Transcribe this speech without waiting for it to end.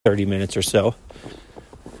30 minutes or so.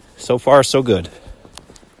 So far, so good.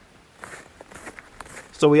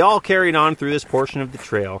 So we all carried on through this portion of the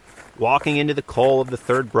trail, walking into the col of the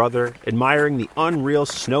third brother, admiring the unreal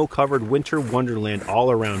snow-covered winter wonderland all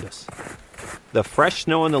around us. The fresh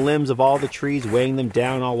snow on the limbs of all the trees weighing them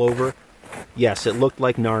down all over. Yes, it looked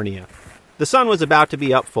like Narnia. The sun was about to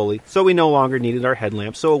be up fully, so we no longer needed our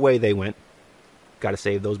headlamps, so away they went. Gotta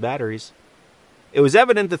save those batteries. It was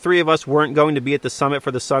evident the three of us weren't going to be at the summit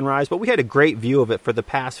for the sunrise, but we had a great view of it for the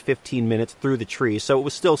past 15 minutes through the trees, so it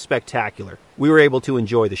was still spectacular. We were able to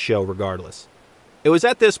enjoy the show regardless. It was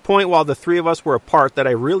at this point while the three of us were apart that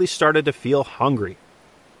I really started to feel hungry.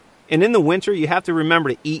 And in the winter, you have to remember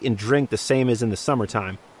to eat and drink the same as in the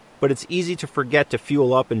summertime, but it's easy to forget to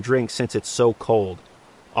fuel up and drink since it's so cold.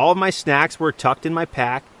 All of my snacks were tucked in my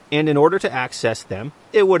pack, and in order to access them,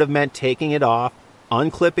 it would have meant taking it off,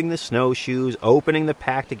 unclipping the snowshoes, opening the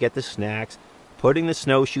pack to get the snacks, putting the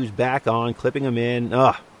snowshoes back on, clipping them in.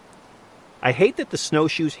 Ugh. I hate that the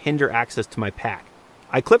snowshoes hinder access to my pack.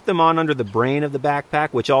 I clip them on under the brain of the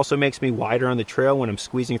backpack, which also makes me wider on the trail when I'm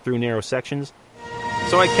squeezing through narrow sections.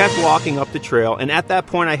 So I kept walking up the trail, and at that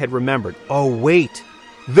point I had remembered, oh wait,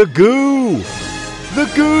 the goo! The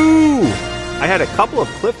goo! I had a couple of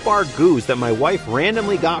Cliff Bar goos that my wife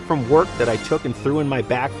randomly got from work that I took and threw in my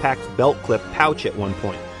backpack's belt clip pouch at one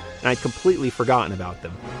point, and I'd completely forgotten about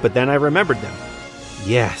them. But then I remembered them.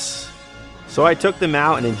 Yes. So I took them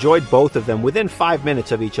out and enjoyed both of them within 5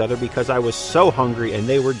 minutes of each other because I was so hungry and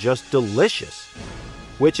they were just delicious.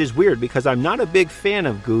 Which is weird because I'm not a big fan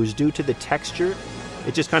of goos due to the texture.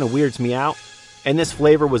 It just kind of weirds me out. And this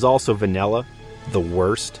flavor was also vanilla. The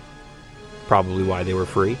worst. Probably why they were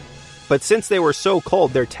free. But since they were so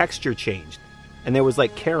cold, their texture changed. And there was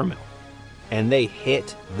like caramel. And they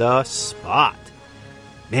hit the spot.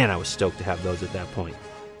 Man, I was stoked to have those at that point.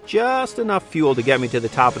 Just enough fuel to get me to the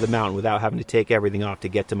top of the mountain without having to take everything off to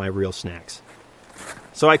get to my real snacks.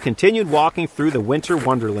 So I continued walking through the winter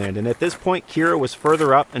wonderland, and at this point Kira was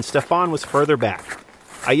further up and Stefan was further back.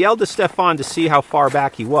 I yelled to Stefan to see how far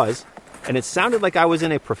back he was, and it sounded like I was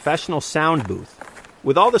in a professional sound booth.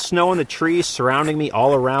 With all the snow and the trees surrounding me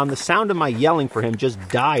all around, the sound of my yelling for him just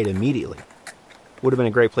died immediately. Would have been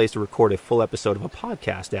a great place to record a full episode of a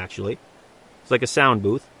podcast, actually. It's like a sound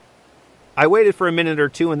booth. I waited for a minute or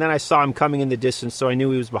two, and then I saw him coming in the distance, so I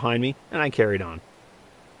knew he was behind me, and I carried on.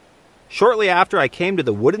 Shortly after, I came to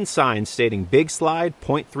the wooden sign stating Big Slide,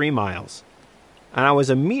 0.3 miles. And I was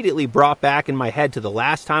immediately brought back in my head to the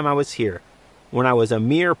last time I was here, when I was a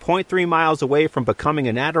mere 0.3 miles away from becoming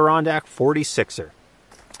an Adirondack 46er.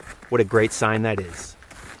 What a great sign that is.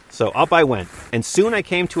 So up I went, and soon I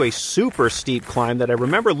came to a super steep climb that I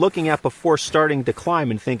remember looking at before starting to climb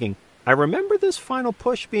and thinking, I remember this final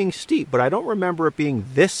push being steep, but I don't remember it being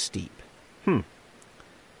this steep.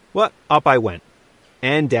 Well, up I went,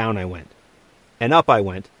 and down I went, and up I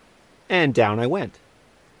went, and down I went.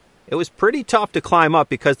 It was pretty tough to climb up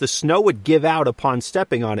because the snow would give out upon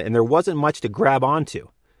stepping on it, and there wasn't much to grab onto.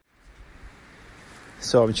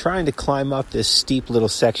 So I'm trying to climb up this steep little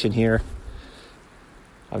section here.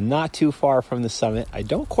 I'm not too far from the summit. I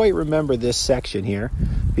don't quite remember this section here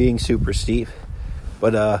being super steep,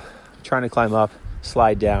 but I'm trying to climb up,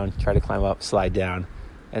 slide down, try to climb up, slide down.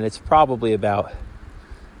 And it's probably about,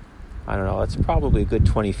 I don't know, it's probably a good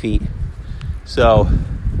 20 feet. So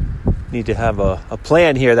need to have a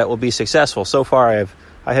plan here that will be successful. So far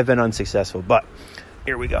I have been unsuccessful, but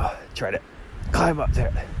here we go. Try to climb up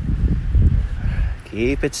there.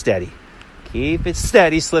 Keep it steady. Keep it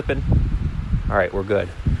steady, slipping. All right, we're good.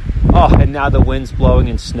 Oh, and now the wind's blowing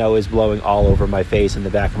and snow is blowing all over my face and the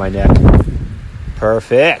back of my neck.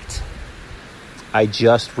 Perfect. I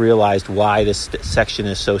just realized why this section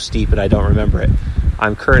is so steep and I don't remember it.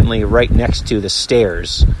 I'm currently right next to the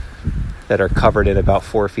stairs that are covered in about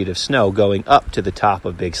 4 feet of snow going up to the top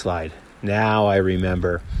of Big Slide. Now I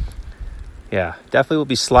remember. Yeah, definitely will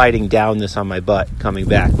be sliding down this on my butt coming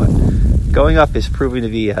back, but going up is proving to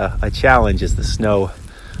be a challenge as the snow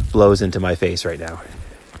blows into my face right now.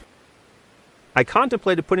 I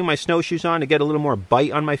contemplated putting my snowshoes on to get a little more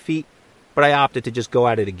bite on my feet, but I opted to just go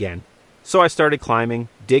at it again. So I started climbing,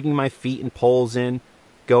 digging my feet and poles in,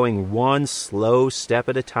 going one slow step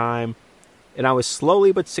at a time, and I was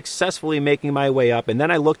slowly but successfully making my way up, and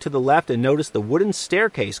then I looked to the left and noticed the wooden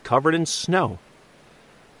staircase covered in snow.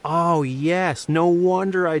 Oh yes, no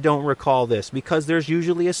wonder I don't recall this, because there's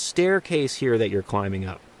usually a staircase here that you're climbing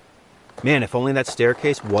up. Man, if only that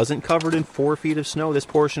staircase wasn't covered in 4 feet of snow, this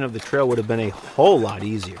portion of the trail would have been a whole lot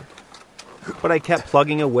easier. But I kept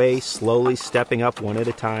plugging away, slowly stepping up one at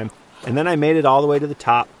a time, and then I made it all the way to the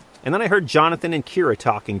top, and then I heard Jonathan and Kira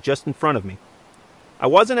talking just in front of me. I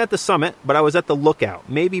wasn't at the summit, but I was at the lookout,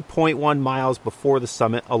 maybe 0.1 miles before the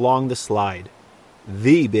summit along the slide.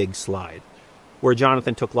 The big slide, where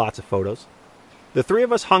Jonathan took lots of photos. The three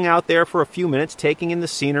of us hung out there for a few minutes, taking in the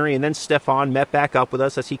scenery, and then Stefan met back up with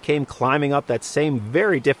us as he came climbing up that same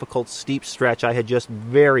very difficult steep stretch I had just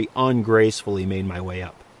very ungracefully made my way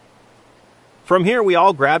up. From here, we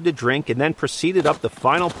all grabbed a drink and then proceeded up the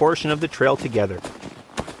final portion of the trail together,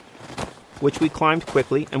 which we climbed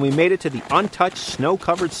quickly, and we made it to the untouched,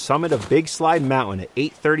 snow-covered summit of Big Slide Mountain at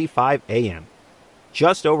 8:35 a.m.,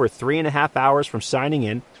 just over 3.5 hours from signing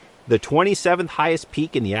in, the 27th highest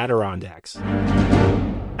peak in the Adirondacks.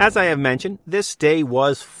 As I have mentioned, this day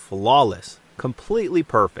was flawless, completely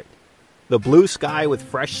perfect. The blue sky with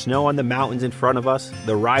fresh snow on the mountains in front of us,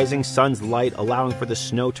 the rising sun's light allowing for the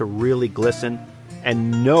snow to really glisten,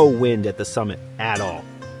 and no wind at the summit at all.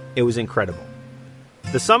 It was incredible.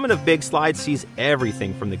 The summit of Big Slide sees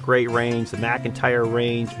everything from the Great Range, the McIntyre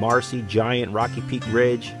Range, Marcy, Giant, Rocky Peak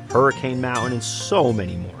Ridge, Hurricane Mountain, and so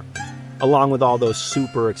many more, along with all those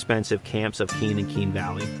super expensive camps of Keene and Keene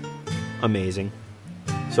Valley. Amazing.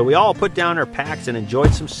 So we all put down our packs and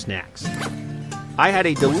enjoyed some snacks. I had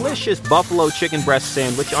a delicious buffalo chicken breast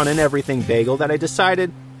sandwich on an everything bagel that I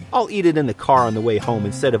decided I'll eat it in the car on the way home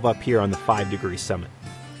instead of up here on the 5-degree summit.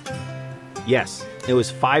 Yes, it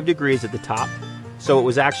was 5 degrees at the top, so it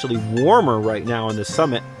was actually warmer right now on the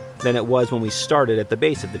summit than it was when we started at the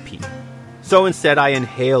base of the peak. So instead I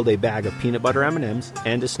inhaled a bag of peanut butter M&Ms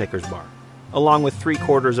and a Snickers bar, along with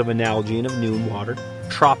 3/4 of an Nalgene of Noon water,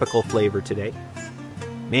 tropical flavor today.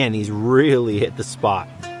 Man, these really hit the spot.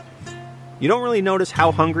 You don't really notice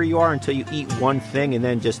how hungry you are until you eat one thing and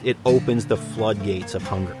then just it opens the floodgates of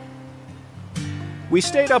hunger. We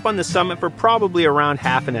stayed up on the summit for probably around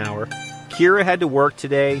half an hour. Kira had to work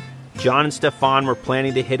today. John and Stefan were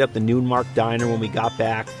planning to hit up the Noon Mark Diner when we got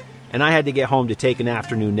back, and I had to get home to take an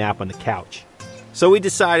afternoon nap on the couch. So we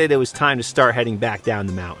decided it was time to start heading back down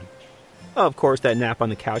the mountain. Of course, that nap on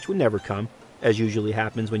the couch would never come, as usually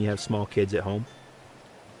happens when you have small kids at home.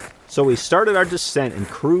 So we started our descent and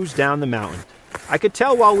cruised down the mountain. I could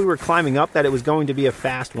tell while we were climbing up that it was going to be a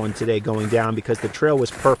fast one today going down because the trail was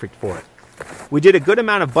perfect for it. We did a good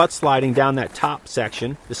amount of butt sliding down that top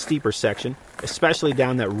section, the steeper section, especially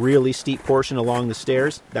down that really steep portion along the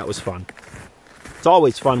stairs. That was fun. It's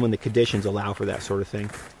always fun when the conditions allow for that sort of thing.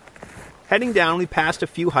 Heading down, we passed a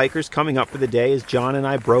few hikers coming up for the day as John and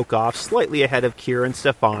I broke off slightly ahead of Kira and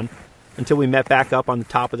Stefan until we met back up on the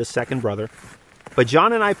top of the second brother. But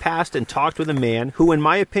John and I passed and talked with a man who, in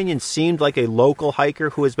my opinion, seemed like a local hiker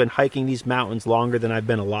who has been hiking these mountains longer than I've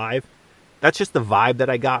been alive. That's just the vibe that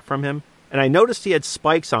I got from him. And I noticed he had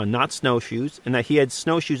spikes on, not snowshoes, and that he had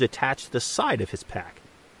snowshoes attached to the side of his pack.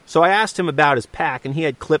 So I asked him about his pack, and he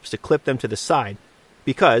had clips to clip them to the side,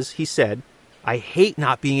 because, he said, I hate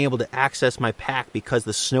not being able to access my pack because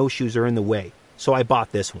the snowshoes are in the way, so I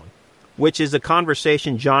bought this one. Which is a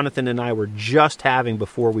conversation Jonathan and I were just having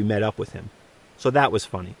before we met up with him. So that was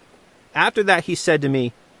funny. After that, he said to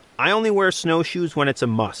me, I only wear snowshoes when it's a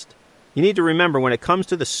must. You need to remember, when it comes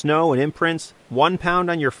to the snow and imprints, 1 pound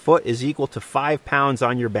on your foot is equal to 5 pounds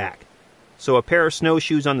on your back. So a pair of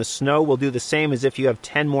snowshoes on the snow will do the same as if you have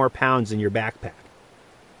 10 more pounds in your backpack.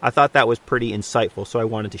 I thought that was pretty insightful, so I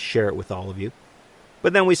wanted to share it with all of you.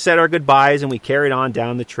 But then we said our goodbyes and we carried on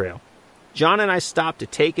down the trail. John and I stopped to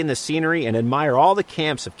take in the scenery and admire all the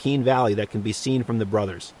camps of Keene Valley that can be seen from the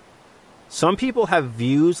brothers. Some people have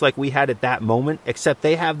views like we had at that moment, except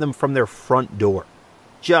they have them from their front door.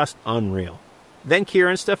 Just unreal. Then Kira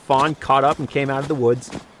and Stefan caught up and came out of the woods,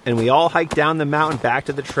 and we all hiked down the mountain back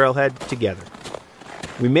to the trailhead together.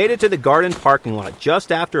 We made it to the garden parking lot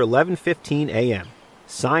just after 11:15 a.m.,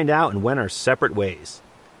 signed out and went our separate ways.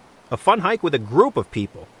 A fun hike with a group of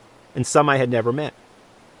people, and some I had never met.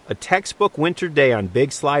 A textbook winter day on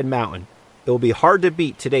Big Slide Mountain. It will be hard to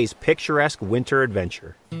beat today's picturesque winter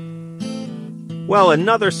adventure. Well,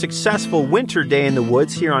 another successful winter day in the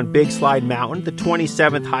woods here on Big Slide Mountain, the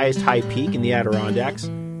 27th highest high peak in the Adirondacks.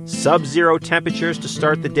 Sub-zero temperatures to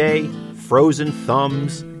start the day, frozen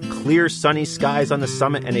thumbs, clear sunny skies on the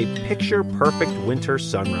summit, and a picture-perfect winter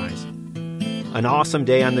sunrise. An awesome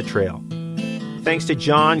day on the trail. Thanks to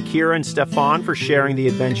John, Kira, and Stefan for sharing the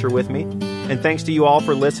adventure with me. And thanks to you all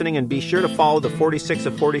for listening, and be sure to follow the 46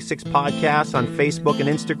 of 46 podcast on Facebook and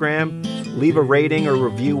Instagram. Leave a rating or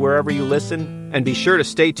review wherever you listen, and be sure to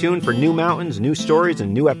stay tuned for new mountains, new stories,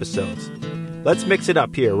 and new episodes. Let's mix it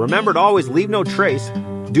up here. Remember to always leave no trace,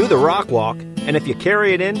 do the rock walk, and if you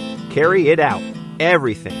carry it in, carry it out.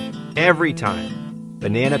 Everything, every time.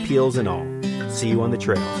 Banana peels and all. See you on the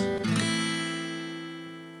trails.